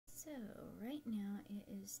So, right now it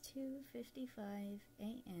is 2:55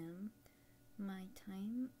 a.m. my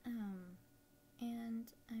time, and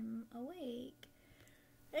I'm awake,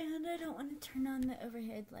 and I don't want to turn on the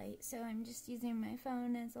overhead light, so I'm just using my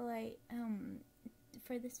phone as a light,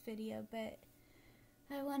 for this video, but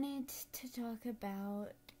I wanted to talk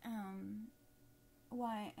about,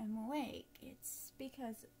 why I'm awake. It's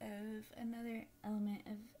because of another element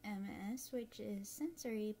of MS, which is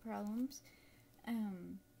sensory problems.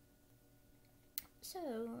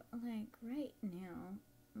 So, like, right now,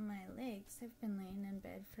 my legs have been laying in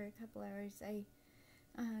bed for a couple hours. I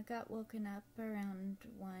got woken up around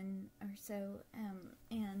 1 or so,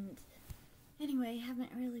 and anyway,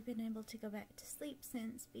 haven't really been able to go back to sleep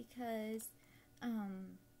since because,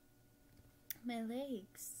 my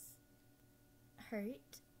legs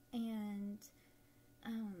hurt, and,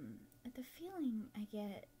 the feeling I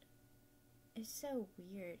get is so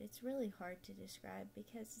weird. It's really hard to describe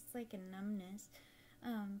because it's like a numbness,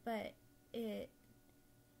 but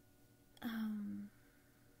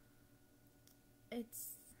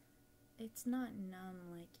it's not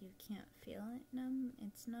numb, like you can't feel it numb.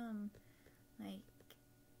 It's numb, like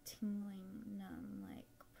tingling numb, like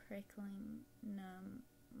prickling numb,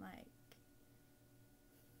 like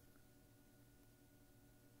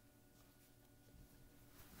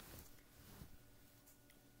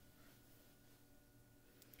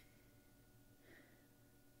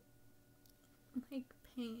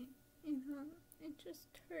pain, it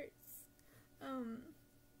just hurts.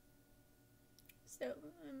 So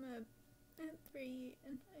I'm up at 3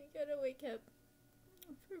 and I gotta wake up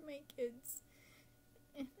for my kids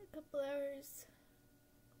in a couple hours,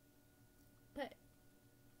 but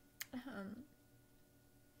I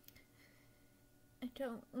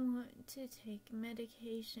don't want to take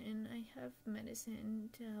medication. I have medicine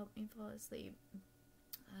to help me fall asleep.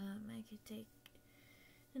 I could take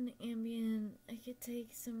an Ambien, I could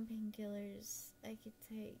take some painkillers, I could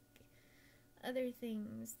take other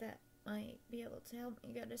things that might be able to help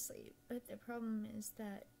me go to sleep, but the problem is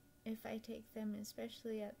that if I take them,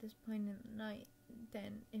 especially at this point in the night,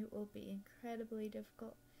 then it will be incredibly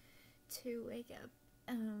difficult to wake up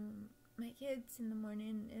my kids in the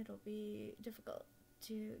morning. It'll be difficult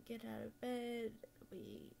to get out of bed.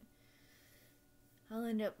 I'll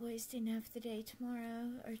end up wasting half the day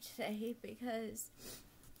tomorrow or today because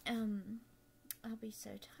I'll be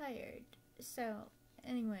so tired. So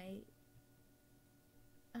anyway,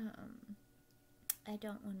 I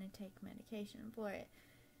don't want to take medication for it,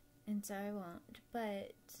 and so I won't,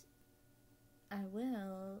 but I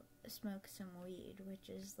will smoke some weed, which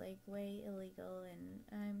is like way illegal, and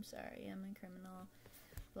I'm sorry, I'm a criminal,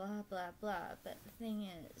 blah blah blah. But the thing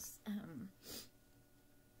is,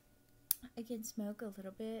 I can smoke a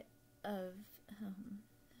little bit of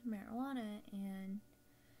marijuana and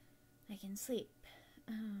I can sleep.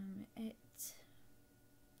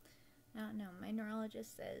 I don't know, my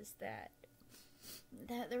neurologist says that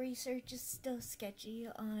the research is still sketchy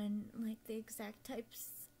on like the exact types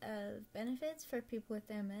of benefits for people with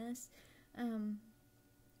MS,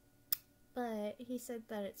 but he said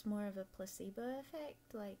that it's more of a placebo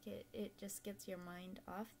effect, like it just gets your mind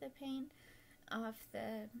off the pain, off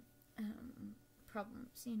the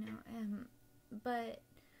problems, but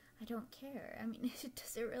I don't care. I mean,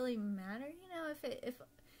 does it really matter, if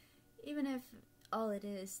even if all it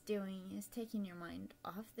is doing is taking your mind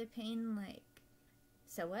off the pain, like,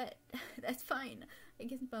 so what? That's fine. I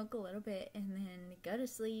can smoke a little bit and then go to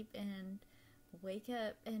sleep and wake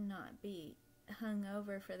up and not be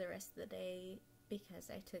hungover for the rest of the day because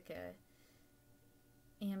I took a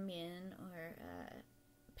Ambien or a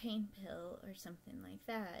pain pill or something like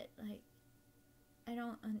that. Like, I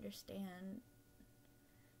don't understand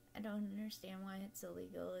why it's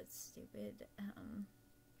illegal. It's stupid,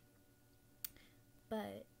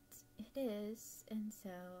 but it is, and so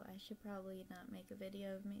I should probably not make a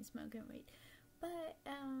video of me smoking weed. But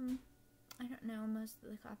I don't know, most of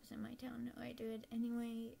the cops in my town know I do it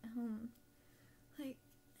anyway. Like,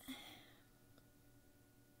 I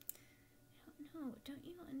don't know, don't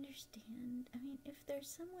you understand? I mean, if there's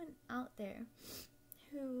someone out there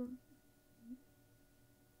who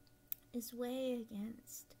is way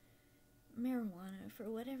against marijuana for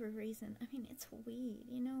whatever reason, I mean, it's weed,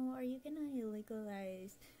 are you gonna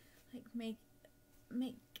illegalize, like, make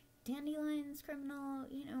dandelions criminal?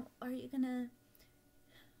 Are you gonna,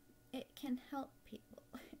 it can help people,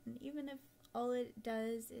 and even if all it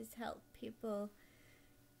does is help people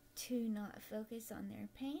to not focus on their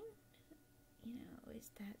pain,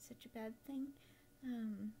 is that such a bad thing?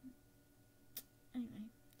 Anyway,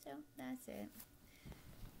 so that's it.